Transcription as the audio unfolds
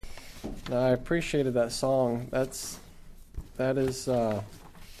I appreciated that song. That is it's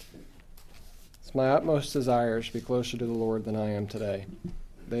my utmost desire to be closer to the Lord than I am today,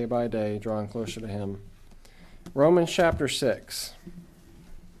 day by day, drawing closer to Him. Romans chapter 6.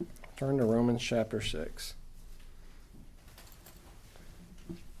 Turn to Romans chapter 6.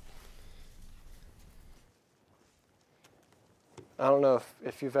 I don't know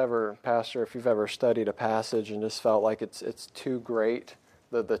if you've ever, Pastor, if you've ever studied a passage and just felt like it's too great.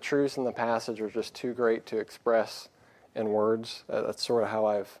 The truths in the passage are just too great to express in words. That's sort of how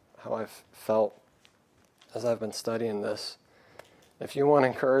I've felt as I've been studying this. If you want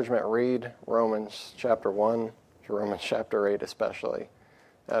encouragement, read Romans chapter 1 to Romans chapter 8 especially.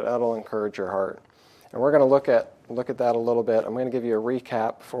 That'll encourage your heart. And we're going to look at that a little bit. I'm going to give you a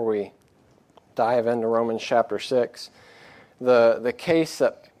recap before we dive into Romans chapter 6. The case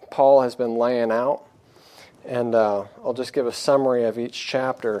that Paul has been laying out, and I'll just give a summary of each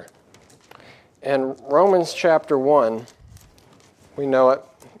chapter. In Romans chapter 1, we know it.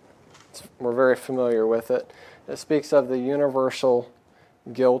 We're very familiar with it. It speaks of the universal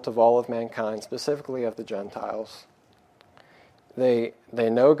guilt of all of mankind, specifically of the Gentiles. They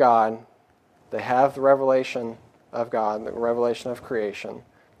know God. They have the revelation of God, the revelation of creation.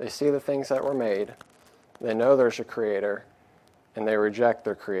 They see the things that were made. They know there's a creator, and they reject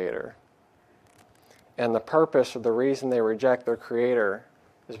their creator. And the purpose or the reason they reject their creator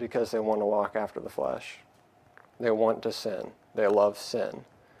is because they want to walk after the flesh. They want to sin. They love sin.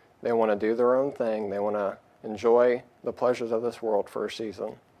 They want to do their own thing. They want to enjoy the pleasures of this world for a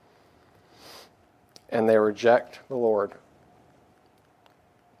season. And they reject the Lord.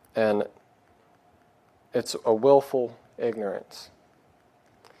 And it's a willful ignorance.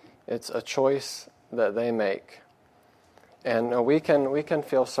 It's a choice that they make. And we can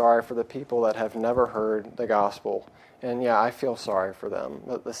feel sorry for the people that have never heard the gospel. And yeah, I feel sorry for them.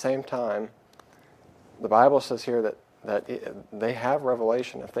 But at the same time, the Bible says here that they have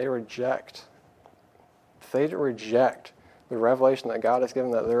revelation. If they reject the revelation that God has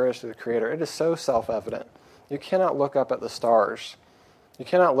given that there is to the Creator, it is so self-evident. You cannot look up at the stars. You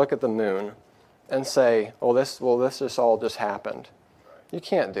cannot look at the moon and say, this just all just happened. You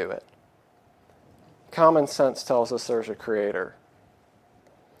can't do it. Common sense tells us there's a creator.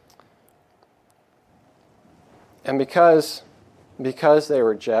 And because they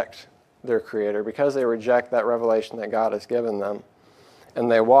reject their creator, because they reject that revelation that God has given them, and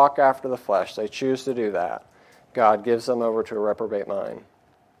they walk after the flesh, they choose to do that, God gives them over to a reprobate mind.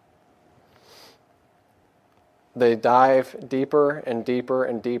 They dive deeper and deeper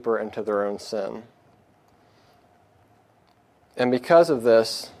and deeper into their own sin. And because of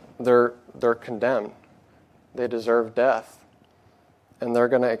this, they're condemned. They deserve death. And they're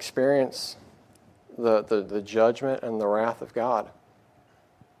going to experience the judgment and the wrath of God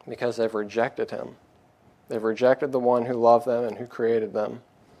because they've rejected Him. They've rejected the one who loved them and who created them.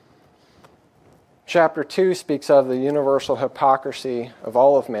 Chapter 2 speaks of the universal hypocrisy of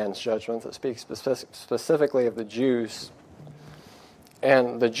all of man's judgments. It speaks specifically of the Jews.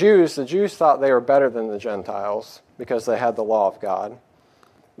 And the Jews thought they were better than the Gentiles because they had the law of God.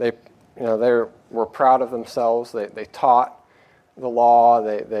 They were proud of themselves. They taught the law.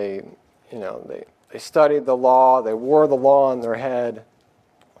 They studied the law. They wore the law on their head.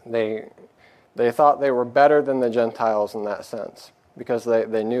 They thought they were better than the Gentiles in that sense because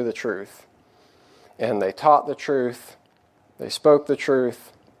they knew the truth. And they taught the truth. They spoke the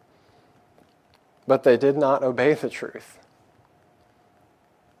truth. But they did not obey the truth.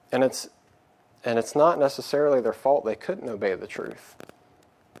 And it's not necessarily their fault they couldn't obey the truth.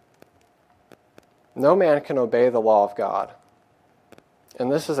 No man can obey the law of God.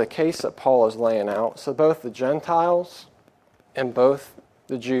 And this is a case that Paul is laying out. So both the Gentiles and both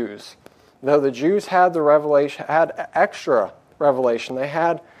the Jews, though the Jews had the revelation, had extra revelation, they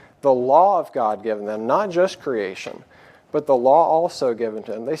had the law of God given them, not just creation, but the law also given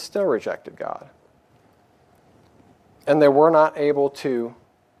to them, they still rejected God. And they were not able to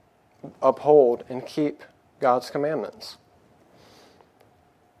uphold and keep God's commandments.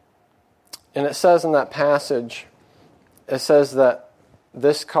 And it says in that passage, it says that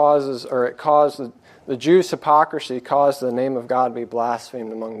this caused the Jews' hypocrisy caused the name of God to be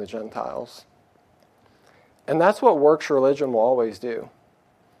blasphemed among the Gentiles. And that's what works religion will always do.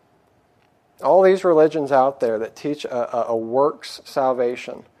 All these religions out there that teach a works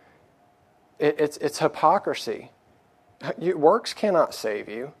salvation, it's hypocrisy. Works cannot save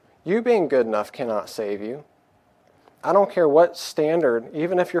you. You being good enough cannot save you. I don't care what standard,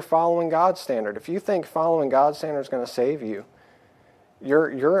 even if you're following God's standard. If you think following God's standard is going to save you,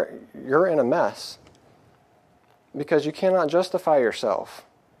 you're in a mess because you cannot justify yourself.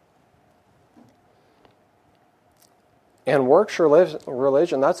 And works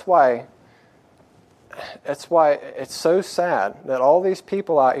religion, that's why it's so sad that all these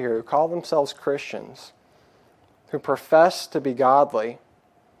people out here who call themselves Christians, who profess to be godly,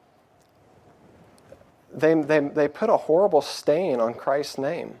 they put a horrible stain on Christ's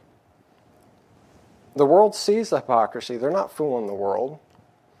name. The world sees the hypocrisy. They're not fooling the world.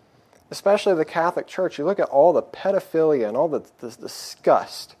 Especially the Catholic Church. You look at all the pedophilia and all the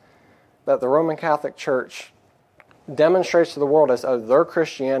disgust that the Roman Catholic Church demonstrates to the world as their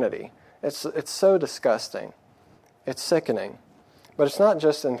Christianity. It's so disgusting. It's sickening. But it's not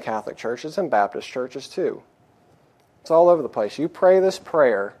just in Catholic Church. It's in Baptist churches too. It's all over the place. You pray this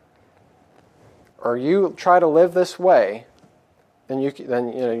prayer, or you try to live this way, then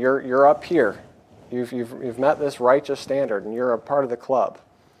you're up here. You've met this righteous standard, and you're a part of the club.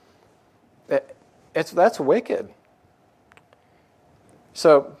 That's wicked.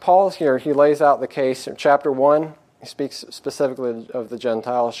 So Paul's here. He lays out the case in chapter 1. He speaks specifically of the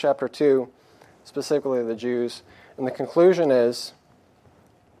Gentiles. Chapter 2, specifically of the Jews. And the conclusion is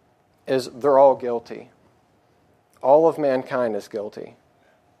they're all guilty. All of mankind is guilty.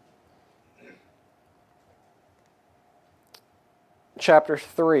 Chapter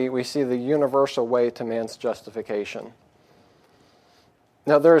 3, we see the universal way to man's justification.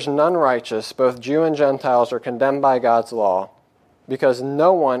 Now there is none righteous, both Jew and Gentiles are condemned by God's law, because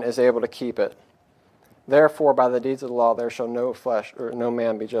no one is able to keep it. Therefore, by the deeds of the law, there shall no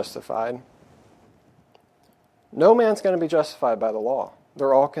man be justified. No man's going to be justified by the law.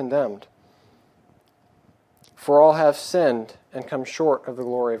 They're all condemned. For all have sinned and come short of the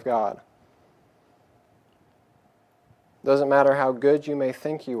glory of God. Doesn't matter how good you may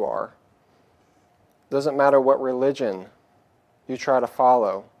think you are. Doesn't matter what religion you try to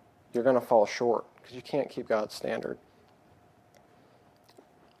follow. You're going to fall short because you can't keep God's standard.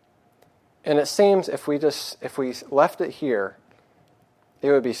 And it seems if we left it here,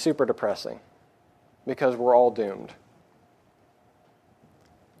 it would be super depressing because we're all doomed.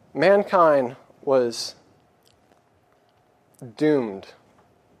 Mankind was doomed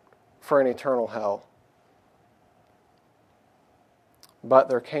for an eternal hell. But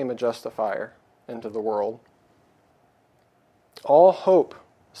there came a justifier into the world. All hope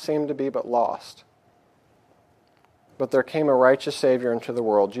seemed to be but lost. But there came a righteous Savior into the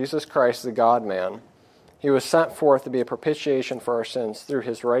world, Jesus Christ, the God-man. He was sent forth to be a propitiation for our sins through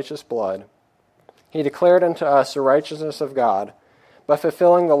his righteous blood. He declared unto us the righteousness of God by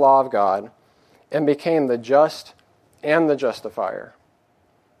fulfilling the law of God, and became the just and the justifier.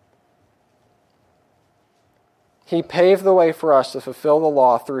 He paved the way for us to fulfill the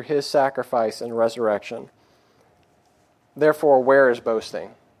law through his sacrifice and resurrection. Therefore, where is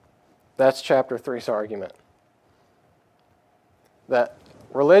boasting? That's chapter 3's argument. That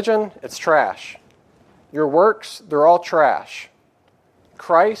religion, it's trash. Your works, they're all trash.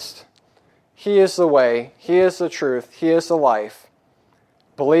 Christ, he is the way, he is the truth, he is the life.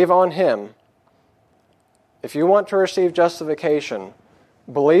 Believe on him. If you want to receive justification,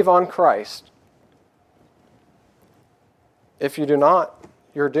 believe on Christ. If you do not,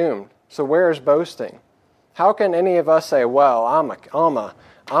 you're doomed. So where is boasting? How can any of us say, well,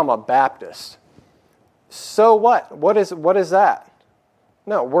 I'm a Baptist? So what? What is that?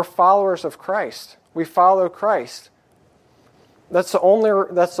 No, we're followers of Christ. We follow Christ. That's the only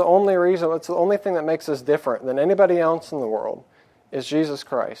reason, it's the only thing that makes us different than anybody else in the world is Jesus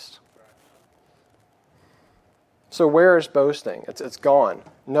Christ. So where is boasting? It's gone.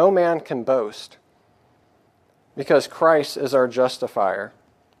 No man can boast because Christ is our justifier.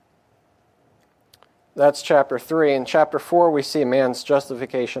 That's chapter 3. In chapter 4, we see man's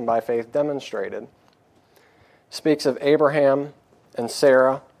justification by faith demonstrated. Speaks of Abraham and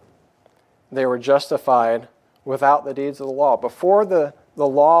Sarah. They were justified without the deeds of the law. Before the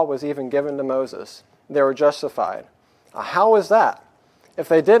law was even given to Moses, they were justified. How is that? If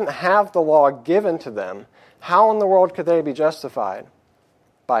they didn't have the law given to them, how in the world could they be justified?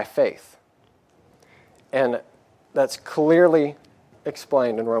 By faith. And that's clearly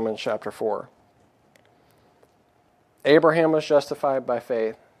explained in Romans chapter 4. Abraham was justified by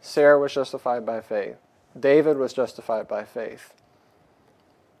faith. Sarah was justified by faith. David was justified by faith.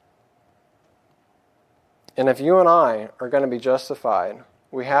 And if you and I are going to be justified,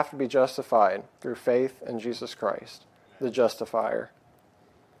 we have to be justified through faith in Jesus Christ, the justifier.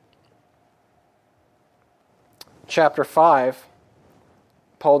 Chapter 5,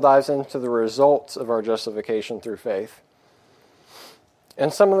 Paul dives into the results of our justification through faith.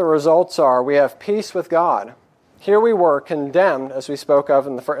 And some of the results are, we have peace with God. Here we were condemned, as we spoke of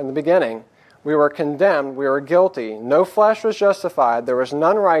in the beginning. We were condemned. We were guilty. No flesh was justified. There was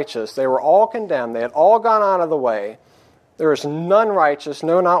none righteous. They were all condemned. They had all gone out of the way. There is none righteous,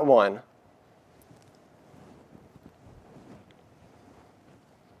 no, not one.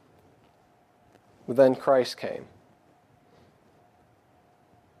 But then Christ came.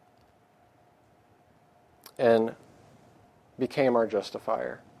 And became our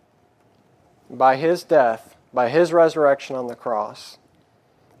justifier. By his death, by his resurrection on the cross,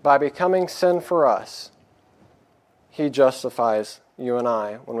 by becoming sin for us, he justifies you and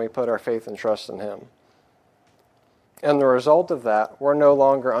I when we put our faith and trust in him. And the result of that, we're no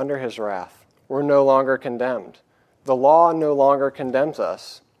longer under his wrath. We're no longer condemned. The law no longer condemns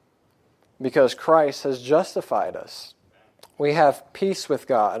us because Christ has justified us. We have peace with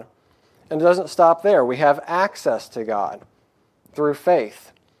God. And it doesn't stop there. We have access to God through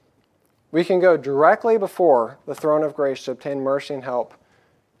faith. We can go directly before the throne of grace to obtain mercy and help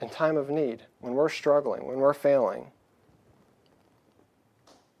in time of need, when we're struggling, when we're failing.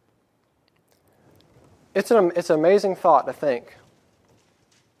 It's an amazing thought to think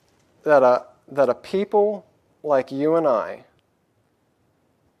that a people like you and I,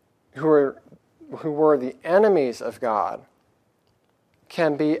 who were the enemies of God,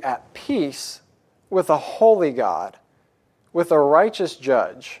 can be at peace with a holy God, with a righteous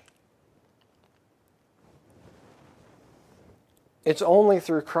judge. It's only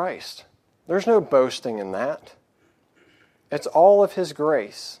through Christ. There's no boasting in that. It's all of his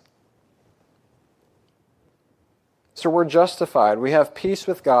grace. So we're justified. We have peace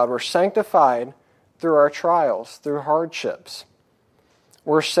with God. We're sanctified through our trials, through hardships.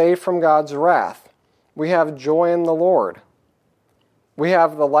 We're saved from God's wrath. We have joy in the Lord. We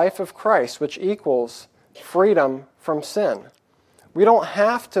have the life of Christ, which equals freedom from sin. We don't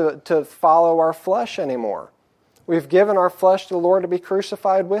have to follow our flesh anymore. We've given our flesh to the Lord to be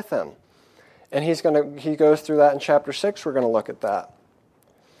crucified with him. And he goes through that in chapter 6. We're going to look at that.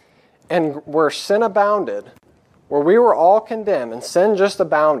 And where sin abounded, where we were all condemned and sin just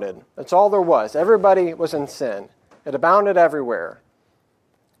abounded, that's all there was. Everybody was in sin. It abounded everywhere.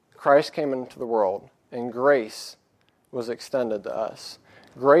 Christ came into the world, and grace was extended to us.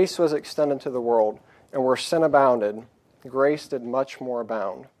 Grace was extended to the world, and where sin abounded, grace did much more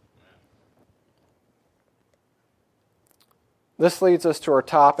abound. This leads us to our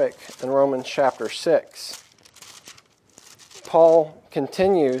topic in Romans chapter 6. Paul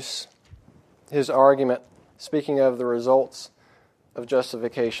continues his argument, speaking of the results of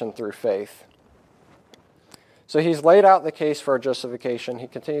justification through faith. So he's laid out the case for our justification. He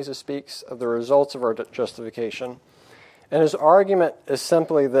continues to speak of the results of our justification. And his argument is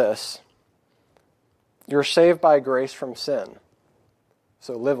simply this: you're saved by grace from sin,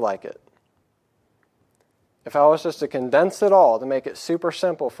 so live like it. If I was just to condense it all, to make it super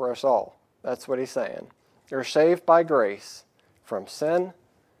simple for us all, that's what he's saying. You're saved by grace from sin,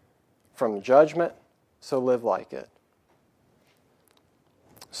 from judgment, so live like it.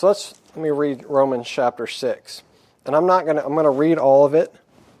 So let me read Romans chapter 6. And I'm going to read all of it,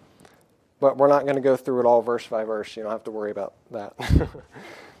 but we're not going to go through it all verse by verse. You don't have to worry about that.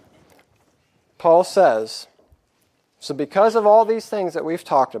 Paul says, so because of all these things that we've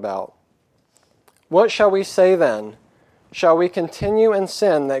talked about, what shall we say then? Shall we continue in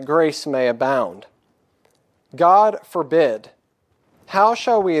sin that grace may abound? God forbid. How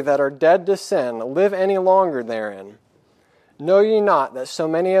shall we that are dead to sin live any longer therein? Know ye not that so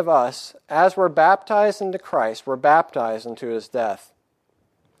many of us, as were baptized into Christ, were baptized into his death?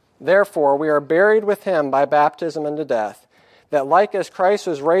 Therefore we are buried with him by baptism into death, that like as Christ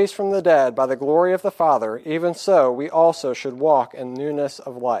was raised from the dead by the glory of the Father, even so we also should walk in newness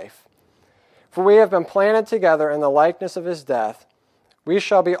of life. For we have been planted together in the likeness of his death, we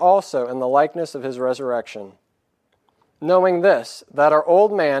shall be also in the likeness of his resurrection. Knowing this, that our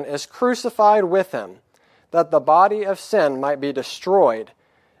old man is crucified with him, that the body of sin might be destroyed,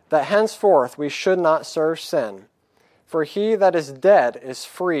 that henceforth we should not serve sin. For he that is dead is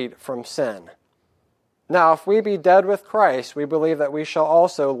freed from sin. Now if we be dead with Christ, we believe that we shall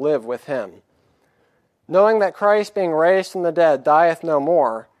also live with him. Knowing that Christ being raised from the dead dieth no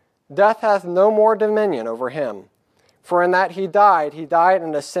more, death hath no more dominion over him. For in that he died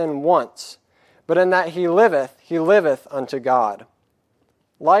unto sin once, but in that he liveth unto God.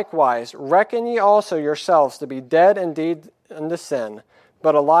 Likewise, reckon ye also yourselves to be dead indeed unto sin,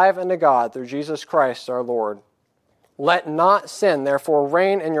 but alive unto God through Jesus Christ our Lord. Let not sin therefore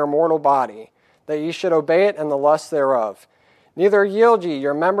reign in your mortal body, that ye should obey it in the lust thereof. Neither yield ye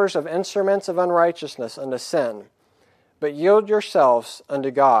your members of instruments of unrighteousness unto sin, but yield yourselves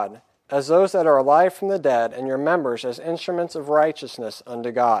unto God, as those that are alive from the dead, and your members as instruments of righteousness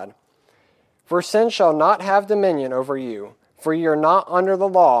unto God. For sin shall not have dominion over you, for ye are not under the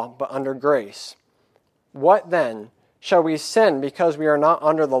law, but under grace. What then? Shall we sin because we are not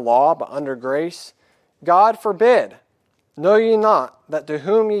under the law, but under grace? God forbid. Know ye not that to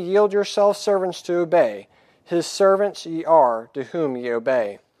whom ye yield yourselves servants to obey, his servants ye are to whom ye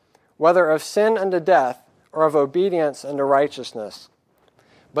obey, whether of sin unto death, or of obedience unto righteousness?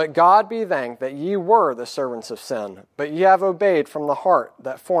 But God be thanked that ye were the servants of sin, but ye have obeyed from the heart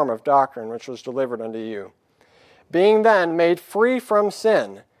that form of doctrine which was delivered unto you. Being then made free from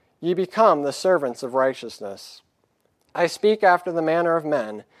sin, ye become the servants of righteousness. I speak after the manner of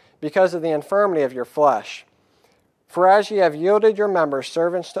men, because of the infirmity of your flesh. For as ye have yielded your members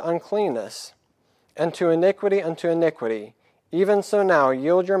servants to uncleanness, and to iniquity unto iniquity, even so now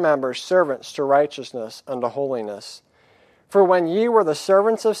yield your members servants to righteousness unto holiness. For when ye were the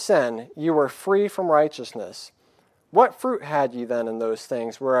servants of sin, ye were free from righteousness. What fruit had ye then in those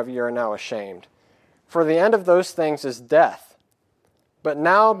things whereof ye are now ashamed? For the end of those things is death. But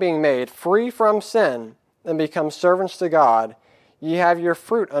now being made free from sin, and become servants to God, ye have your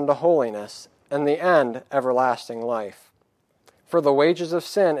fruit unto holiness, and the end everlasting life. For the wages of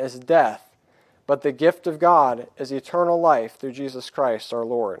sin is death, but the gift of God is eternal life through Jesus Christ our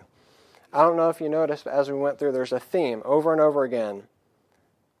Lord. I don't know if you noticed, but as we went through, there's a theme over and over again.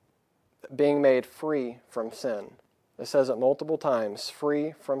 Being made free from sin. It says it multiple times,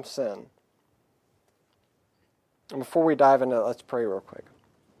 free from sin. And before we dive into it, let's pray real quick.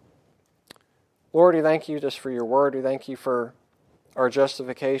 Lord, we thank you just for your word. We thank you for our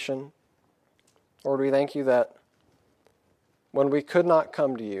justification. Lord, we thank you that when we could not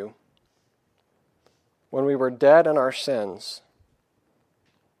come to you, when we were dead in our sins,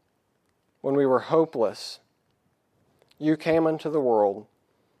 when we were hopeless, you came into the world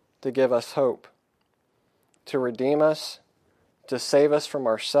to give us hope, to redeem us, to save us from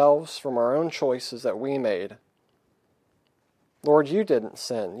ourselves, from our own choices that we made. Lord, you didn't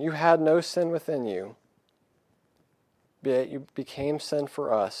sin. You had no sin within you. Yet you became sin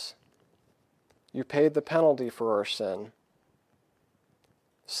for us. You paid the penalty for our sin.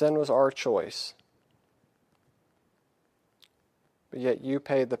 Sin was our choice. But yet you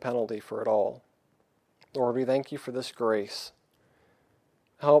paid the penalty for it all. Lord, we thank you for this grace.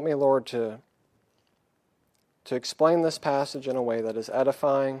 Help me, Lord, to explain this passage in a way that is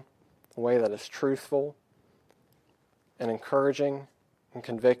edifying, a way that is truthful, and encouraging and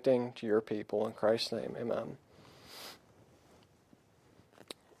convicting to your people. In Christ's name, amen.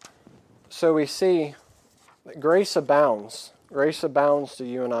 So we see that grace abounds. Grace abounds to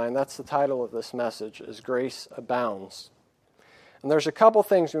you and I, and that's the title of this message, is Grace Abounds. And there's a couple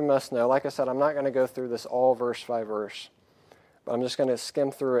things we must know. Like I said, I'm not going to go through this all verse by verse, but I'm just going to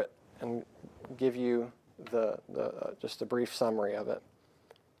skim through it and give you just a brief summary of it.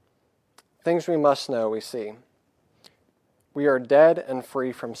 Things we must know, we see. We are dead and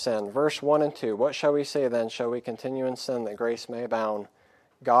free from sin. Verse 1 and 2, what shall we say then? Shall we continue in sin that grace may abound?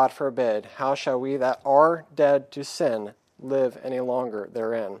 God forbid. How shall we that are dead to sin live any longer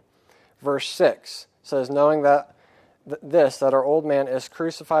therein? Verse 6 says, knowing that that our old man is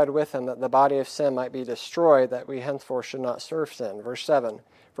crucified with him, that the body of sin might be destroyed, that we henceforth should not serve sin. Verse 7,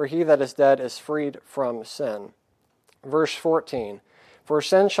 for he that is dead is freed from sin. Verse 14, for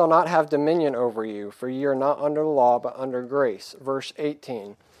sin shall not have dominion over you, for ye are not under the law, but under grace. Verse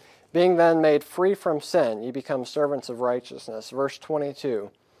 18, being then made free from sin, ye become servants of righteousness. Verse 22,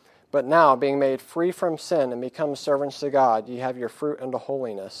 but now, being made free from sin and become servants to God, ye have your fruit unto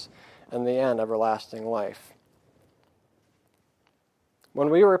holiness, and the end everlasting life. When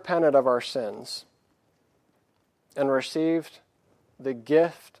we repented of our sins and received the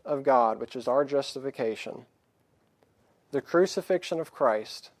gift of God, which is our justification, the crucifixion of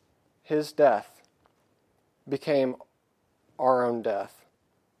Christ, his death, became our own death.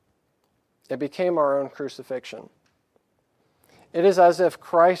 It became our own crucifixion. It is as if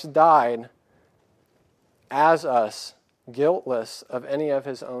Christ died as us, guiltless of any of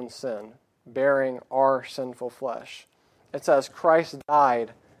his own sin, bearing our sinful flesh. It says Christ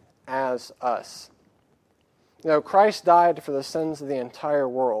died as us. You know, Christ died for the sins of the entire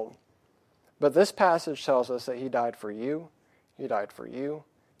world. But this passage tells us that he died for you, he died for you,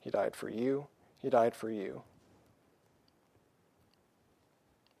 he died for you, he died for you.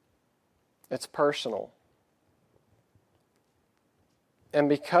 It's personal. And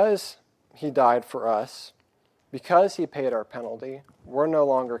because he died for us, because he paid our penalty, we're no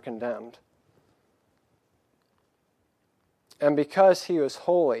longer condemned. And because he was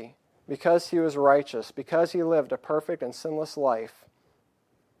holy, because he was righteous, because he lived a perfect and sinless life,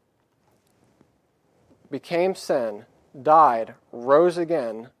 became sin, died, rose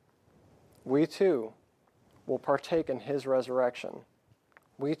again, we too will partake in his resurrection.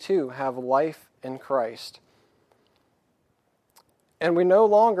 We too have life in Christ. And we no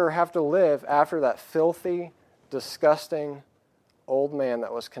longer have to live after that filthy, disgusting old man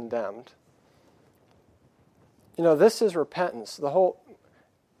that was condemned. You know, this is repentance. The whole,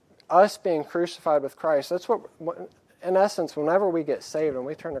 us being crucified with Christ, that's what, in essence, whenever we get saved and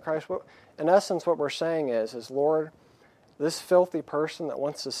we turn to Christ, in essence what we're saying is, Lord, this filthy person that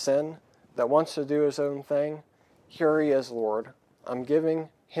wants to sin, that wants to do his own thing, here he is, Lord. I'm giving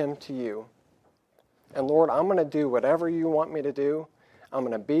him to you. And Lord, I'm going to do whatever you want me to do. I'm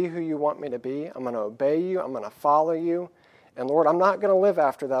going to be who you want me to be. I'm going to obey you. I'm going to follow you. And Lord, I'm not going to live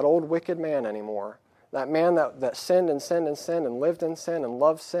after that old wicked man anymore. That man that sinned and sinned and sinned and lived in sin and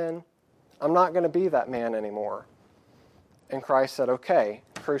loved sin. I'm not going to be that man anymore. And Christ said, okay,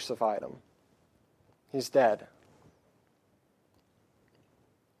 crucified him. He's dead.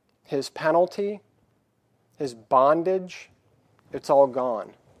 His penalty, his bondage, it's all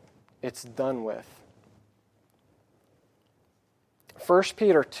gone. It's done with. 1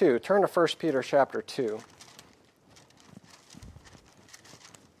 Peter 2. Turn to 1 Peter chapter 2.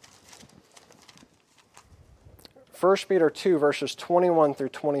 First Peter 2, verses 21 through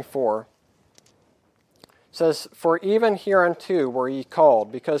 24 says, "For even hereunto were ye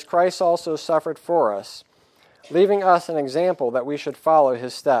called, because Christ also suffered for us, leaving us an example that we should follow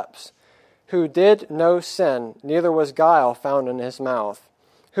his steps, who did no sin, neither was guile found in his mouth,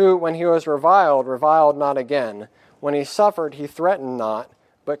 who, when he was reviled, reviled not again. When he suffered, he threatened not,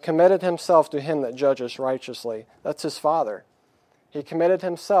 but committed himself to him that judges righteously." That's his Father. He committed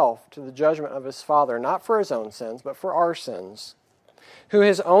himself to the judgment of his Father, not for his own sins, but for our sins. Who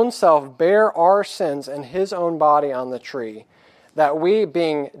his own self bare our sins in his own body on the tree, that we,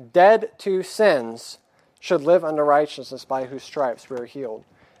 being dead to sins, should live unto righteousness, by whose stripes we are healed.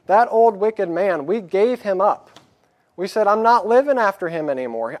 That old wicked man, we gave him up. We said, I'm not living after him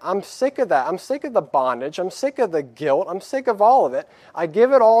anymore. I'm sick of that. I'm sick of the bondage. I'm sick of the guilt. I'm sick of all of it. I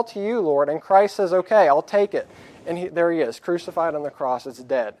give it all to you, Lord. And Christ says, okay, I'll take it. And there he is, crucified on the cross. It's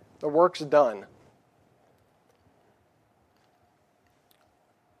dead. The work's done.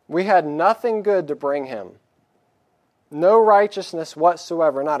 We had nothing good to bring him. No righteousness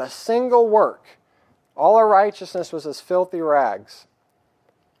whatsoever. Not a single work. All our righteousness was as filthy rags.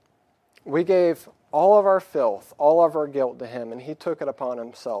 We gave all of our filth, all of our guilt to him, and he took it upon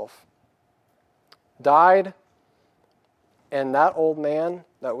himself. Died, and that old man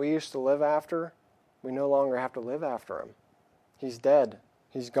that we used to live after, we no longer have to live after him. He's dead.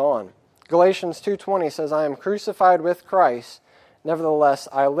 He's gone. Galatians 2:20 says, "I am crucified with Christ. Nevertheless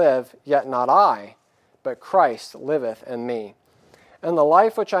I live, yet not I, but Christ liveth in me. And the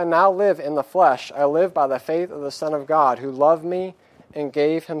life which I now live in the flesh, I live by the faith of the Son of God, who loved me and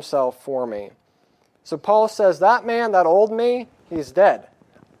gave himself for me." So Paul says, that man, that old me, he's dead.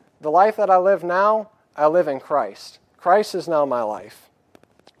 The life that I live now, I live in Christ. Christ is now my life.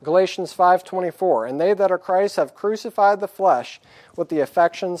 Galatians 5:24, "And they that are Christ have crucified the flesh with the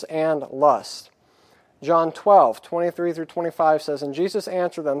affections and lust." John 12:23 through 25 says, "And Jesus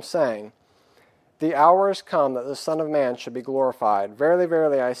answered them, saying, The hour is come that the Son of Man should be glorified. Verily,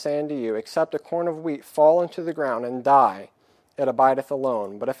 verily, I say unto you, except a corn of wheat fall into the ground and die, it abideth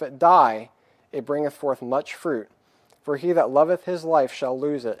alone. But if it die, it bringeth forth much fruit. For he that loveth his life shall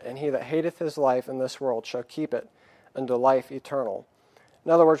lose it, and he that hateth his life in this world shall keep it unto life eternal."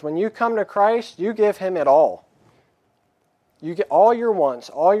 In other words, when you come to Christ, you give him it all. You get all your wants,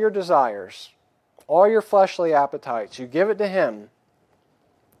 all your desires, all your fleshly appetites. You give it to him,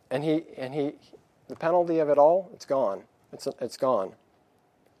 and he, the penalty of it all, it's gone. It's gone.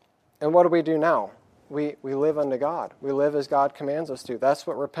 And what do we do now? We live unto God. We live as God commands us to. That's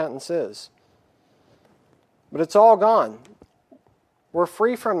what repentance is. But it's all gone. We're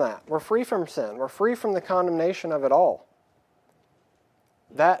free from that. We're free from sin. We're free from the condemnation of it all.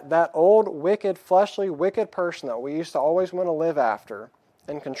 That old, wicked, fleshly, wicked person that we used to always want to live after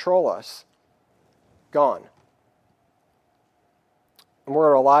and control us, gone. And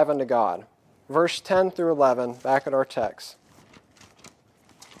we're alive unto God. Verse 10 through 11, back at our text.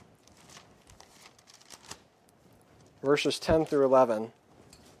 Verses 10 through 11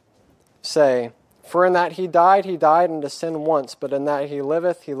 say, "For in that he died unto sin once, but in that he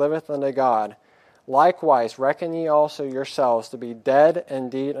liveth unto God. Likewise reckon ye also yourselves to be dead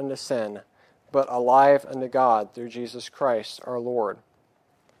indeed unto sin, but alive unto God through Jesus Christ our Lord."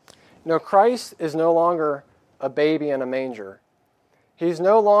 You know, Christ is no longer a baby in a manger. He's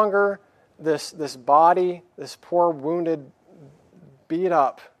no longer this body, this poor, wounded, beat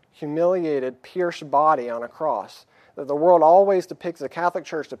up, humiliated, pierced body on a cross that the world always depicts, the Catholic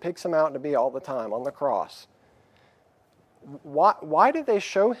Church depicts him out to be all the time on the cross. Why did they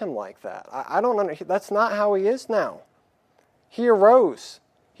show him like that? I don't understand. That's not how he is now. He arose.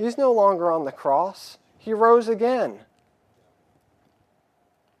 He's no longer on the cross. He rose again.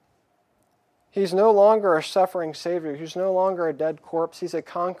 He's no longer a suffering Savior. He's no longer a dead corpse. He's a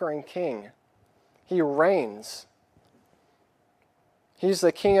conquering King. He reigns. He's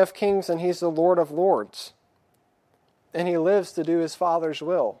the King of Kings and He's the Lord of Lords. And He lives to do His Father's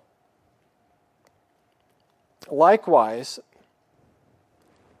will. Likewise,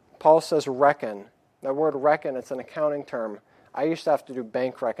 Paul says reckon. That word reckon, it's an accounting term. I used to have to do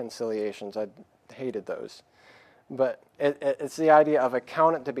bank reconciliations. I hated those. But it's the idea of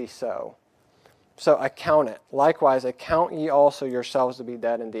account it to be so. So account it. Likewise, account ye also yourselves to be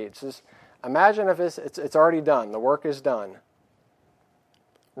dead indeed. So imagine if it's already done. The work is done.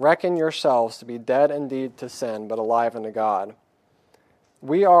 Reckon yourselves to be dead indeed to sin, but alive unto God.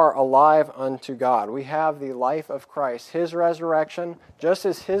 We are alive unto God. We have the life of Christ. His resurrection, just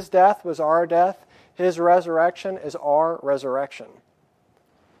as His death was our death, His resurrection is our resurrection.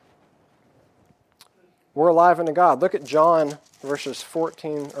 We're alive unto God. Look at John verses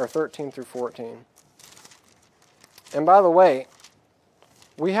 13 through 14. And by the way,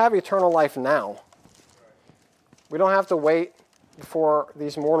 we have eternal life now. We don't have to wait before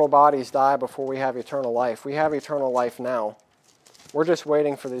these mortal bodies die before we have eternal life. We have eternal life now. We're just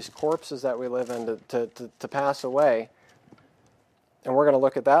waiting for these corpses that we live in to pass away. And we're going to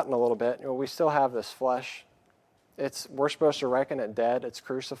look at that in a little bit. We still have this flesh. We're supposed to reckon it dead. It's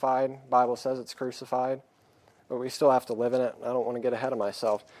crucified. The Bible says it's crucified. But we still have to live in it. I don't want to get ahead of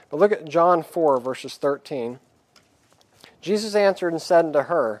myself. But look at John 4, verses 13. Jesus answered and said unto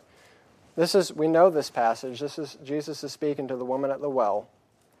her, we know this passage. Jesus is speaking to the woman at the well,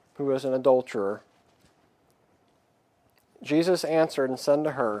 who was an adulterer. Jesus answered and said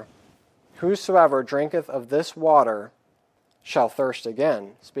unto her, whosoever drinketh of this water shall thirst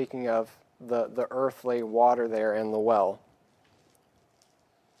again. Speaking of the earthly water there in the well.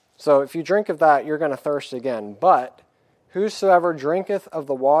 So if you drink of that, you're going to thirst again. But whosoever drinketh of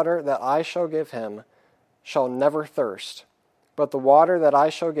the water that I shall give him shall never thirst. But the water that I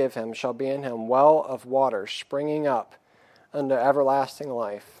shall give him shall be in him well of water, springing up unto everlasting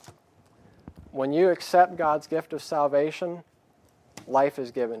life. When you accept God's gift of salvation, life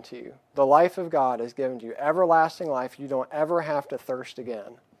is given to you. The life of God is given to you. Everlasting life. You don't ever have to thirst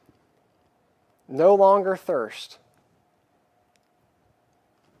again. No longer thirst.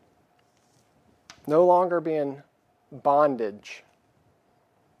 No longer be in bondage.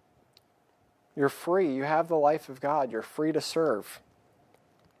 You're free. You have the life of God. You're free to serve.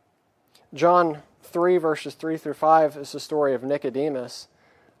 John 3, verses 3 through 5 is the story of Nicodemus.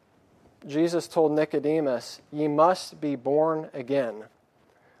 Jesus told Nicodemus, ye must be born again.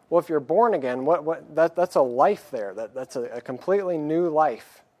 Well, if you're born again, that's a life there. That's a completely new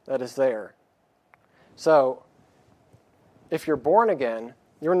life that is there. So, if you're born again,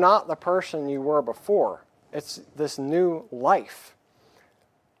 you're not the person you were before. It's this new life.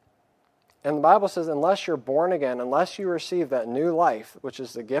 And the Bible says, unless you're born again, unless you receive that new life, which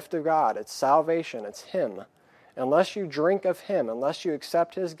is the gift of God, it's salvation, it's Him, unless you drink of Him, unless you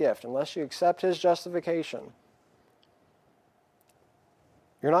accept His gift, unless you accept His justification,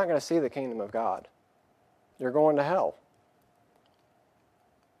 you're not going to see the kingdom of God. You're going to hell.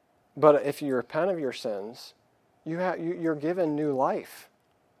 But if you repent of your sins, you're given new life.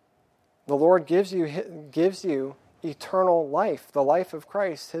 The Lord gives you eternal life, the life of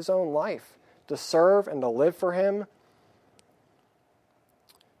Christ, His own life, to serve and to live for Him.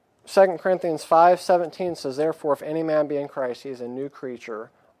 2 Corinthians 5:17 says, therefore, if any man be in Christ, he is a new creature.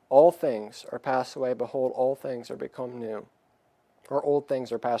 All things are passed away. Behold, all things are become new. Or old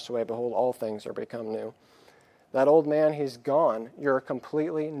things are passed away. Behold, all things are become new. That old man, he's gone. You're a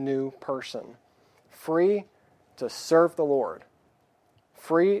completely new person. Free to serve the Lord.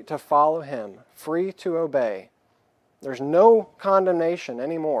 Free to follow Him. Free to obey. There's no condemnation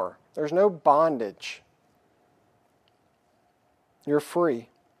anymore. There's no bondage. You're free.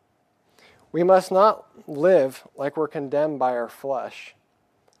 We must not live like we're condemned by our flesh.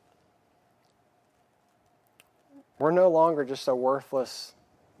 We're no longer just a worthless,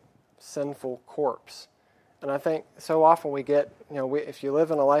 sinful corpse. And I think so often we get, if you live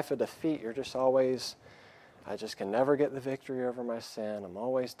in a life of defeat, you're just always, I just can never get the victory over my sin. I'm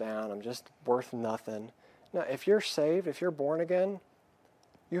always down. I'm just worth nothing. Now, if you're saved, if you're born again,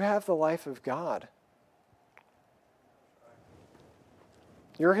 you have the life of God.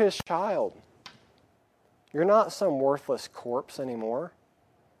 You're His child. You're not some worthless corpse anymore.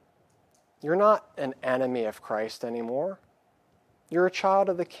 You're not an enemy of Christ anymore. You're a child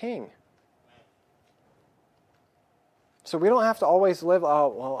of the King. So we don't have to always live,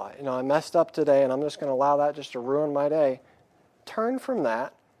 I messed up today and I'm just going to allow that just to ruin my day. turn from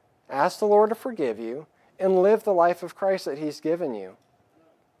that, ask the Lord to forgive you, and live the life of Christ that He's given you.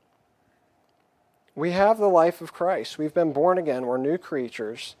 We have the life of Christ. We've been born again. We're new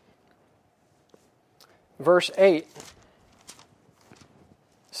creatures. Verse 8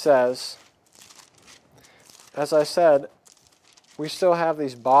 says, as I said, we still have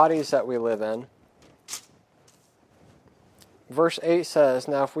these bodies that we live in. Verse 8 says,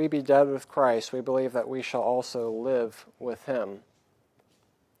 now if we be dead with Christ, we believe that we shall also live with Him.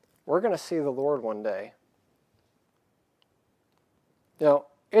 We're going to see the Lord one day. You know,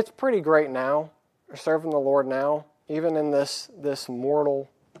 it's pretty great now, serving the Lord now, even in this mortal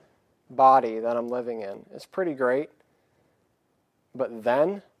body that I'm living in. It's pretty great. But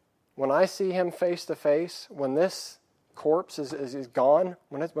then, when I see Him face to face, when this corpse is gone,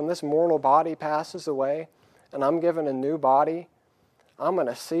 when this mortal body passes away, and I'm given a new body, I'm going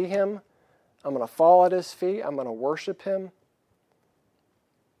to see Him. I'm going to fall at His feet. I'm going to worship Him.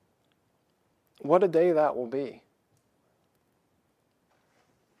 What a day that will be.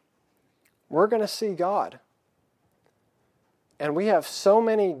 We're going to see God. And we have so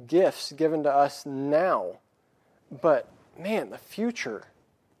many gifts given to us now. But, man, the future.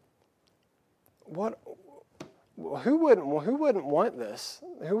 Who wouldn't want this?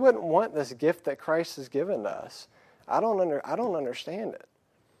 Who wouldn't want this gift that Christ has given to us? I don't understand it.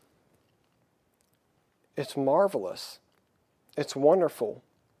 It's marvelous. It's wonderful.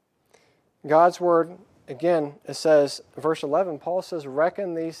 God's Word, again, it says, verse 11, Paul says,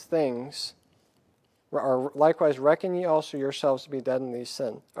 reckon these things, or likewise reckon ye also yourselves to be dead in these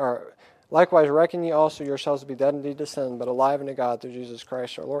sin. Or likewise reckon ye also yourselves to be dead indeed to sin, but alive unto God through Jesus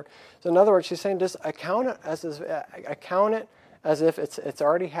Christ our Lord. So in other words, he's saying just account it as if it's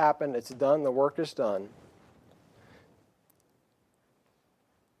already happened, it's done, the work is done.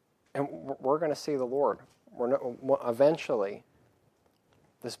 And we're going to see the Lord. Eventually,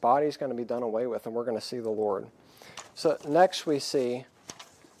 this body is going to be done away with, and we're going to see the Lord. So next we see,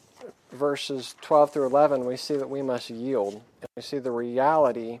 verses 12 through 11, we see that we must yield. And we see the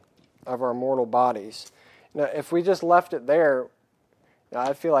reality of our mortal bodies. Now, if we just left it there,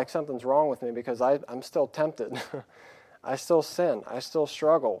 I feel like something's wrong with me because I'm still tempted. I still sin. I still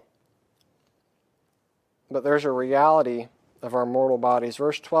struggle. But there's a reality of our mortal bodies.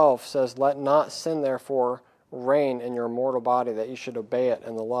 Verse 12 says, let not sin therefore reign in your mortal body, that you should obey it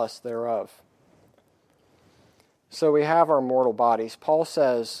in the lust thereof. So we have our mortal bodies. Paul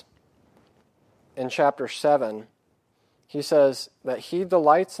says in chapter 7, he says that he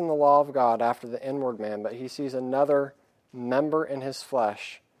delights in the law of God after the inward man, but he sees another member in his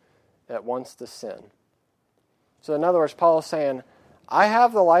flesh that wants to sin. So in other words, Paul is saying, I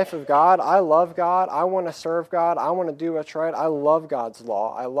have the life of God. I love God. I want to serve God. I want to do what's right. I love God's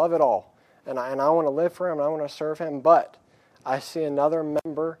law. I love it all. And I want to live for Him. And I want to serve Him. But I see another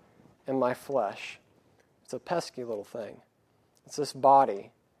member in my flesh. It's a pesky little thing. It's this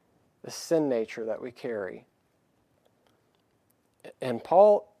body, the sin nature that we carry. And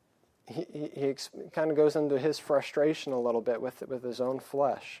Paul, he kind of goes into his frustration a little bit with his own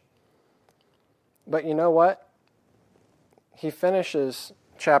flesh. But you know what? He finishes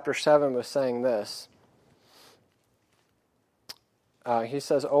chapter 7 with saying this. He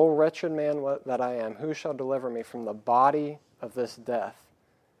says, O wretched man that I am, who shall deliver me from the body of this death?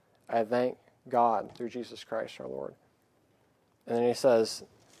 I thank God through Jesus Christ our Lord. And then he says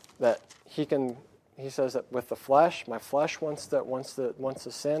that he says that with the flesh, my flesh wants to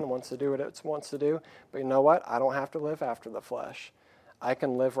sin, wants to do what it wants to do. But you know what? I don't have to live after the flesh. I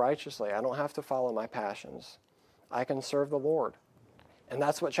can live righteously. I don't have to follow my passions. I can serve the Lord. And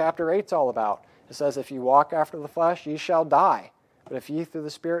that's what chapter 8's all about. It says, if you walk after the flesh, ye shall die. But if ye through the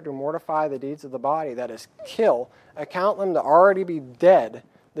Spirit do mortify the deeds of the body, that is, kill, account them to already be dead,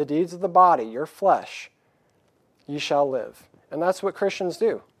 the deeds of the body, your flesh, ye shall live. And that's what Christians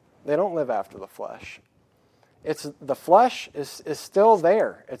do. They don't live after the flesh. The flesh is still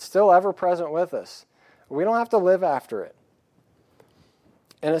there. It's still ever present with us. We don't have to live after it.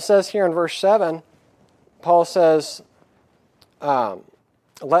 And it says here in verse 7, Paul says,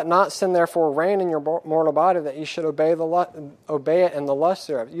 let not sin therefore reign in your mortal body, that ye should obey it in the lust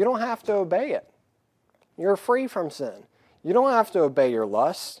thereof. You don't have to obey it. You're free from sin. You don't have to obey your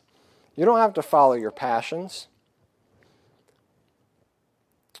lusts. You don't have to follow your passions.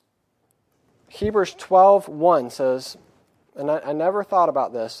 Hebrews 12:1 says, and I never thought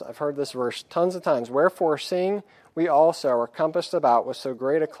about this. I've heard this verse tons of times. Wherefore, seeing we also are compassed about with so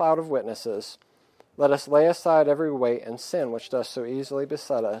great a cloud of witnesses, let us lay aside every weight and sin which does so easily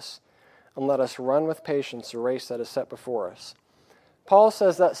beset us, and let us run with patience the race that is set before us. Paul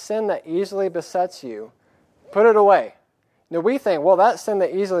says that sin that easily besets you, put it away. Now we think, well, that sin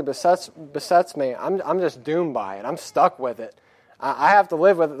that easily besets me, I'm just doomed by it. I'm stuck with it. I have to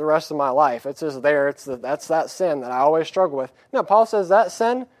live with it the rest of my life. It's just there. That's that sin that I always struggle with. No, Paul says that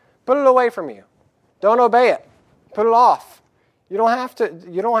sin, put it away from you. Don't obey it. Put it off. You don't have to.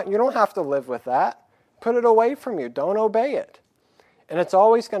 You don't have to live with that. Put it away from you. Don't obey it. And it's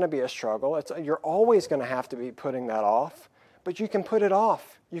always going to be a struggle. You're always going to have to be putting that off. But you can put it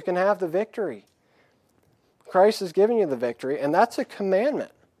off. You can have the victory. Christ has given you the victory, and that's a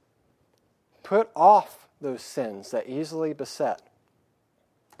commandment. Put off those sins that easily beset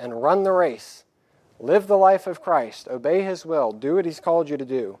and run the race. Live the life of Christ. Obey His will. Do what He's called you to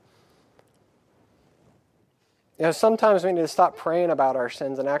do. You know, sometimes we need to stop praying about our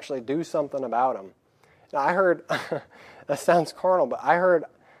sins and actually do something about them. Now, I heard, that sounds carnal, but I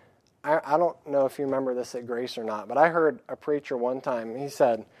don't know if you remember this at Grace or not, but I heard a preacher one time, he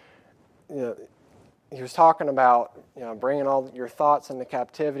said, he was talking about, bringing all your thoughts into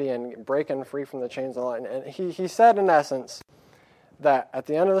captivity and breaking free from the chains of life. And he said, in essence, that at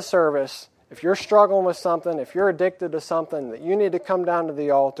the end of the service, if you're struggling with something, if you're addicted to something, that you need to come down to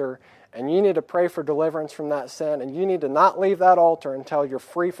the altar and you need to pray for deliverance from that sin, and you need to not leave that altar until you're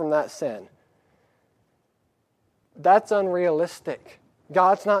free from that sin. That's unrealistic.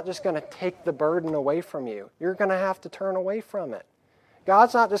 God's not just going to take the burden away from you. You're going to have to turn away from it.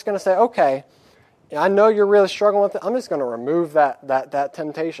 God's not just going to say, okay, I know you're really struggling with it. I'm just going to remove that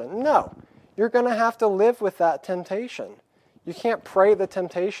temptation. No, you're going to have to live with that temptation. You can't pray the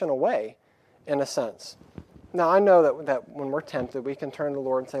temptation away, in a sense. Now, I know that when we're tempted, we can turn to the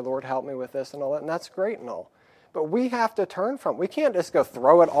Lord and say, Lord, help me with this and all that, and that's great and all. But we have to turn from it. We can't just go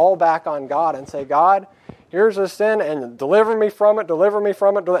throw it all back on God and say, God, here's a sin, and deliver me from it,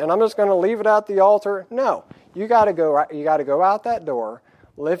 and I'm just going to leave it at the altar. No, you got to go out that door,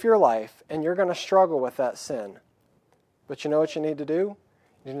 live your life, and you're going to struggle with that sin. But you know what you need to do?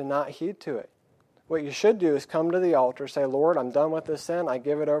 You need to not heed to it. What you should do is come to the altar, say, Lord, I'm done with this sin. I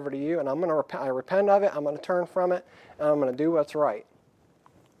give it over to you, and I repent of it. I'm going to turn from it, and I'm going to do what's right.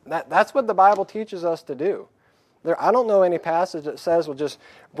 That's what the Bible teaches us to do. I don't know any passage that says, well, just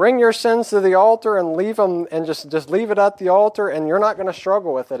bring your sins to the altar and leave them, and just leave it at the altar, and you're not going to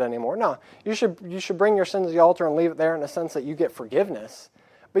struggle with it anymore. No, you should bring your sins to the altar and leave it there in the sense that you get forgiveness.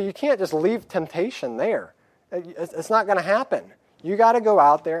 But you can't just leave temptation there. It's not going to happen. You got to go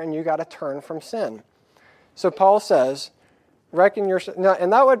out there and you got to turn from sin. So Paul says, reckon your sin. Now,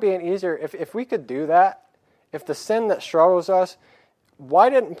 and that would be an easier, if we could do that, if the sin that struggles us,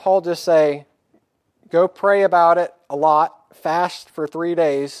 why didn't Paul just say, go pray about it a lot, fast for 3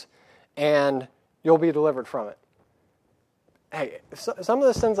 days, and you'll be delivered from it? Hey, some of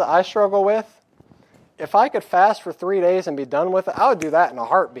the sins that I struggle with, if I could fast for 3 days and be done with it, I would do that in a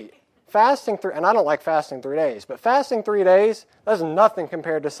heartbeat. And I don't like fasting 3 days, but fasting 3 days, that's nothing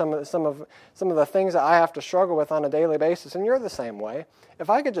compared to some of the things that I have to struggle with on a daily basis, and you're the same way. If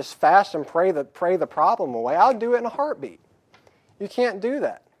I could just fast and pray the problem away, I would do it in a heartbeat. You can't do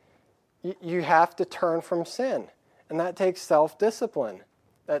that. You have to turn from sin, and that takes self-discipline.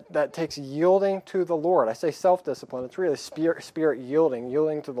 That takes yielding to the Lord. I say self-discipline. It's really spirit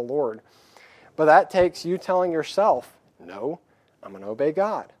yielding to the Lord. But that takes you telling yourself, no, I'm going to obey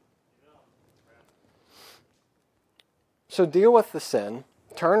God. So deal with the sin,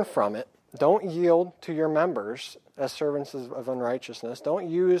 turn from it, don't yield to your members as servants of unrighteousness. Don't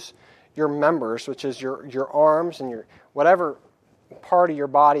use your members, which is your arms and your whatever part of your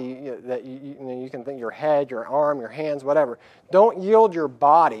body that you can think, your head, your arm, your hands, whatever. Don't yield your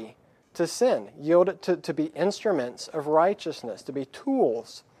body to sin. Yield it to be instruments of righteousness, to be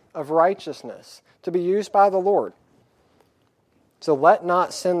tools of righteousness, to be used by the Lord. So let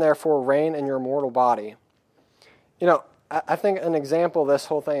not sin therefore reign in your mortal body. I think an example of this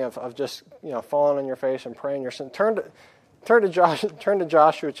whole thing of just falling on your face and praying your sin. Turn to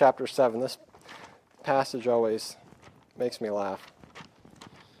Joshua chapter 7. This passage always makes me laugh.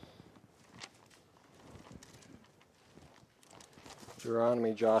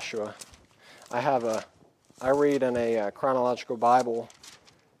 Deuteronomy, Joshua. I read in a chronological Bible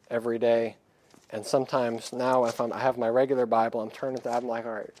every day, and sometimes now if I have my regular Bible, I'm like,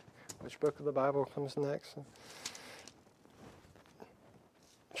 all right, which book of the Bible comes next?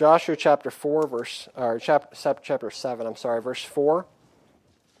 Joshua chapter 7, verse 4.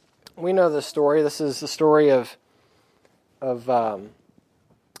 We know this story. This is the story of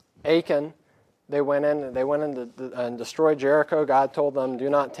Achan. They went in and destroyed Jericho. God told them, do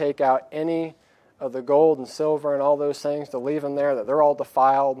not take out any of the gold and silver and all those things, to leave them there, that they're all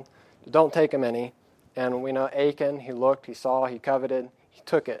defiled. Don't take them any. And we know Achan, he looked, he saw, he coveted, he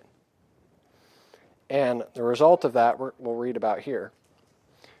took it. And the result of that we'll read about here.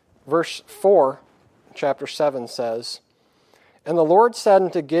 Verse 4, chapter 7 says, "And the Lord said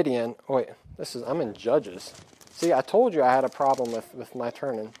unto Gideon," I'm in Judges. See, I told you I had a problem with my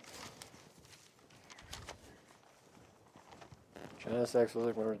turning. Genesis,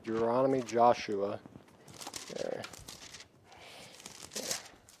 Deuteronomy, Joshua. There.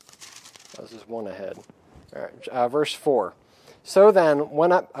 That was just one ahead. All right, verse 4. So then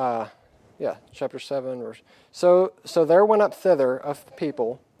went up, chapter 7, verse. So there went up thither of the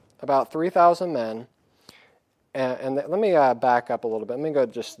people about 3,000 men. And let me back up a little bit. Let me go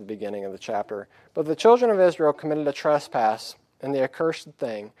just to the beginning of the chapter. But the children of Israel committed a trespass in the accursed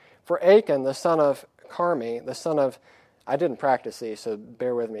thing. For Achan, the son of Carmi, the son of, I didn't practice these, so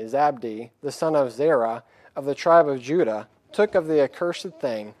bear with me, Zabdi, the son of Zerah, of the tribe of Judah, took of the accursed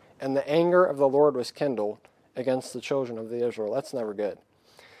thing, and the anger of the Lord was kindled against the children of Israel. That's never good.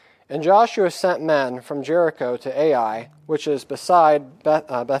 And Joshua sent men from Jericho to Ai, which is beside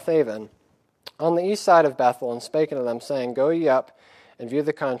Bethaven, on the east side of Bethel, and spake unto them, saying, Go ye up and view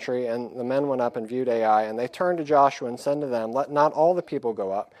the country. And the men went up and viewed Ai. And they turned to Joshua and said to them, Let not all the people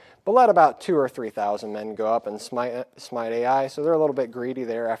go up, but let about 2,000 or 3,000 men go up and smite Ai. So they're a little bit greedy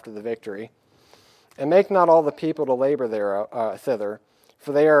there after the victory. And make not all the people to labor there thither,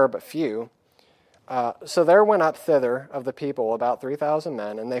 for they are but few. So there went up thither of the people about 3,000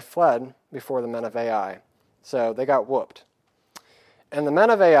 men, and they fled before the men of Ai. So they got whooped. And the men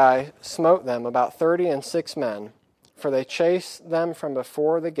of Ai smote them about 36 men, for they chased them from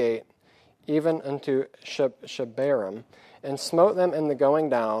before the gate, even unto Shebarim, and smote them in the going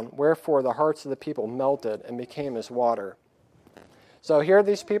down, wherefore the hearts of the people melted and became as water. So here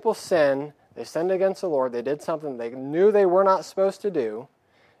these people sin. They sinned against the Lord. They did something they knew they were not supposed to do.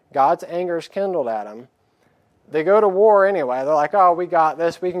 God's anger is kindled at them. They go to war anyway. They're like, oh, we got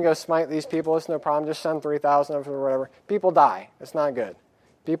this. We can go smite these people. It's no problem. Just send 3,000 of them or whatever. People die. It's not good.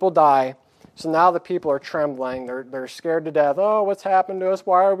 People die. So now the people are trembling. They're scared to death. Oh, what's happened to us?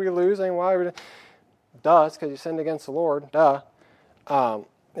 Why are we losing? Why are we... Duh, it's because you sinned against the Lord. Duh.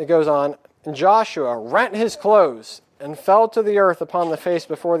 It goes on. And Joshua rent his clothes and fell to the earth upon the face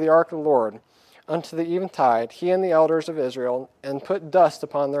before the ark of the Lord unto the eventide, he and the elders of Israel, and put dust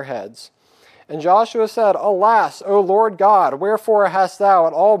upon their heads. And Joshua said, Alas, O Lord God, wherefore hast thou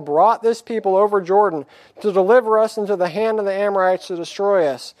at all brought this people over Jordan to deliver us into the hand of the Amorites to destroy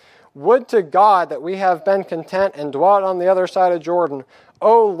us? Would to God that we have been content and dwelt on the other side of Jordan.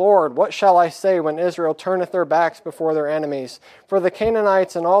 O Lord, what shall I say when Israel turneth their backs before their enemies? For the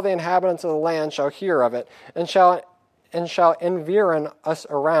Canaanites and all the inhabitants of the land shall hear of it, and shall environ us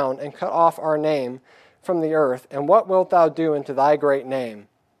around, and cut off our name from the earth. And what wilt thou do unto thy great name?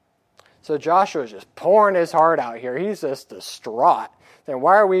 So Joshua is just pouring his heart out here. He's just distraught. Saying,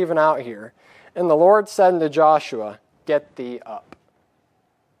 why are we even out here? And the Lord said unto Joshua, Get thee up.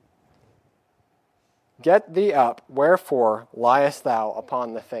 Get thee up, wherefore liest thou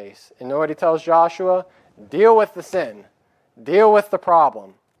upon the face? And know what he tells Joshua? Deal with the sin. Deal with the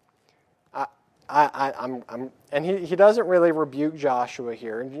problem. And he doesn't really rebuke Joshua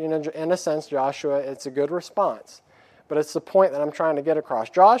here. You know, in a sense, Joshua, it's a good response. But it's the point that I'm trying to get across.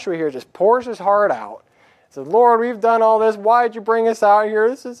 Joshua here just pours his heart out. He says, Lord, we've done all this. Why did you bring us out here?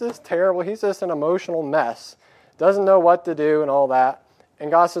 This is just terrible. He's just an emotional mess. Doesn't know what to do and all that.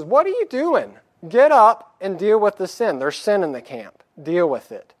 And God says, what are you doing? Get up and deal with the sin. There's sin in the camp. Deal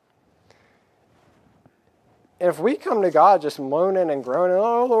with it. And if we come to God just moaning and groaning,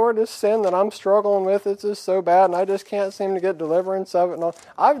 oh, Lord, this sin that I'm struggling with, it's just so bad, and I just can't seem to get deliverance of it. And all.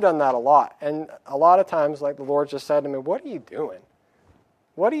 I've done that a lot. And a lot of times, like the Lord just said to me, what are you doing?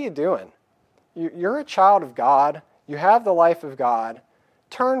 What are you doing? You're a child of God. You have the life of God.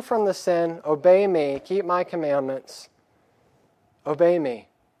 Turn from the sin. Obey me. Keep my commandments. Obey me.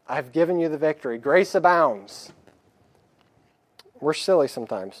 I've given you the victory. Grace abounds. We're silly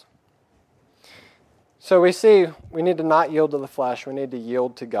sometimes. So we see we need to not yield to the flesh. We need to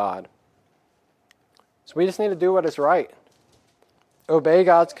yield to God. So we just need to do what is right. Obey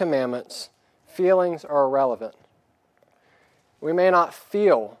God's commandments. Feelings are irrelevant. We may not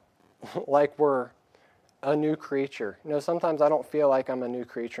feel like we're a new creature. You know, sometimes I don't feel like I'm a new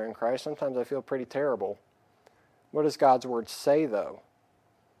creature in Christ. Sometimes I feel pretty terrible. What does God's word say, though?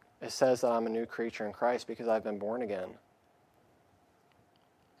 It says that I'm a new creature in Christ because I've been born again.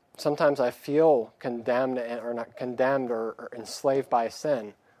 Sometimes I feel condemned or enslaved by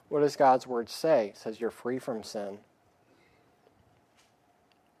sin. What does God's word say? It says you're free from sin.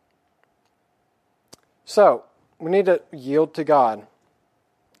 So, we need to yield to God.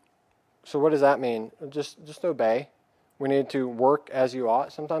 So what does that mean? Just obey. We need to work as you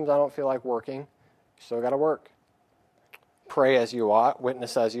ought. Sometimes I don't feel like working. You still got to work. Pray as you ought,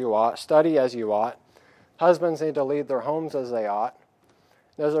 witness as you ought, study as you ought. Husbands need to lead their homes as they ought.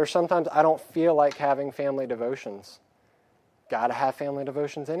 There's sometimes I don't feel like having family devotions. Got to have family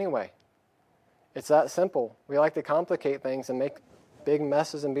devotions anyway. It's that simple. We like to complicate things and make big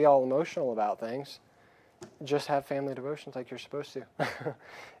messes and be all emotional about things. Just have family devotions like you're supposed to.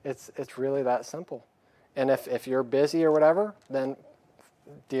 It's really that simple. And if you're busy or whatever, then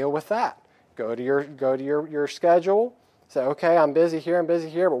deal with that. Go to your schedule. Say, okay, I'm busy here,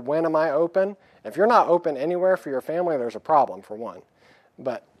 but when am I open? If you're not open anywhere for your family, there's a problem, for one.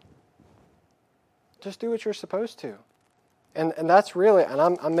 But just do what you're supposed to. And that's really, and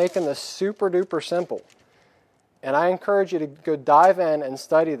I'm making this super duper simple. And I encourage you to go dive in and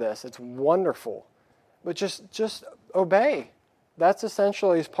study this. It's wonderful. But just obey. That's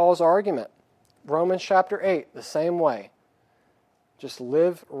essentially Paul's argument. Romans chapter 8, the same way. Just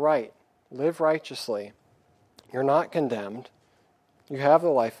live right. Live righteously. You're not condemned. You have the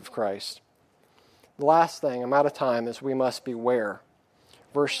life of Christ. The last thing, I'm out of time, is we must beware.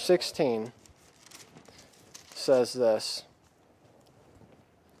 Verse 16 says this.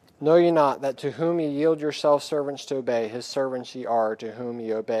 Know ye not that to whom ye yield yourselves servants to obey, his servants ye are to whom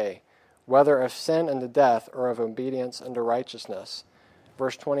ye obey, whether of sin unto death or of obedience unto righteousness.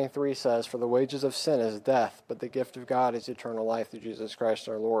 Verse 23 says, for the wages of sin is death, but the gift of God is eternal life through Jesus Christ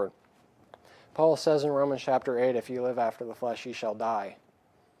our Lord. Paul says in Romans chapter 8, if you live after the flesh, ye shall die.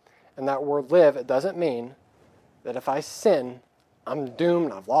 And that word live, it doesn't mean that if I sin, I'm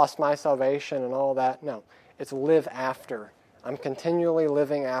doomed, I've lost my salvation and all that. No, it's live after. I'm continually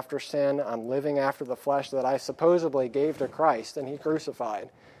living after sin. I'm living after the flesh that I supposedly gave to Christ and He crucified.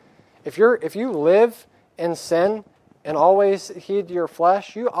 If you live in sin and always heed your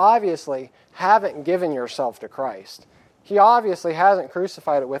flesh, you obviously haven't given yourself to Christ. He obviously hasn't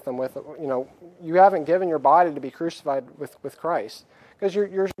crucified it with Him. You haven't given your body to be crucified with Christ because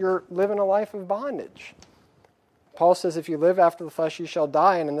you're living a life of bondage. Paul says, if you live after the flesh, you shall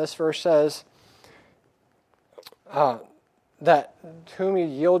die. And in this verse says that whom you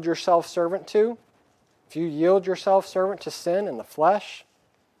yield yourself servant to, if you yield yourself servant to sin in the flesh,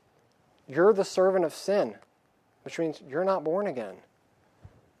 you're the servant of sin, which means you're not born again.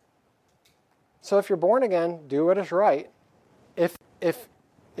 So if you're born again, do what is right. If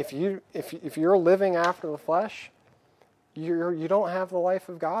you're living after the flesh, you don't have the life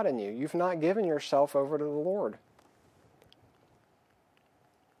of God in you. You've not given yourself over to the Lord.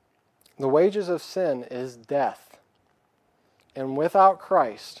 The wages of sin is death. And without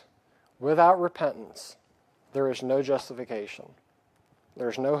Christ, without repentance, there is no justification. There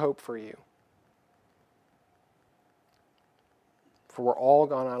is no hope for you. For we're all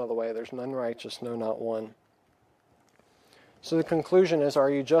gone out of the way. There's none righteous, no, not one. So the conclusion is,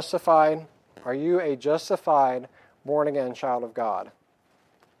 are you justified? Are you a justified, born-again child of God?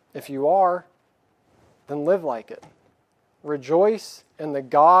 If you are, then live like it. Rejoice in the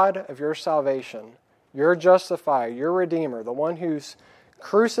God of your salvation, your justifier, your Redeemer, the one who's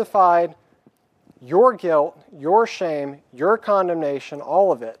crucified your guilt, your shame, your condemnation,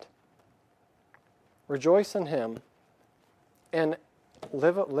 all of it. Rejoice in Him and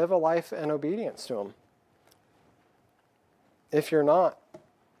live a life in obedience to Him. If you're not,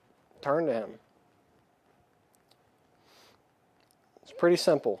 turn to Him. It's pretty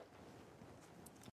simple.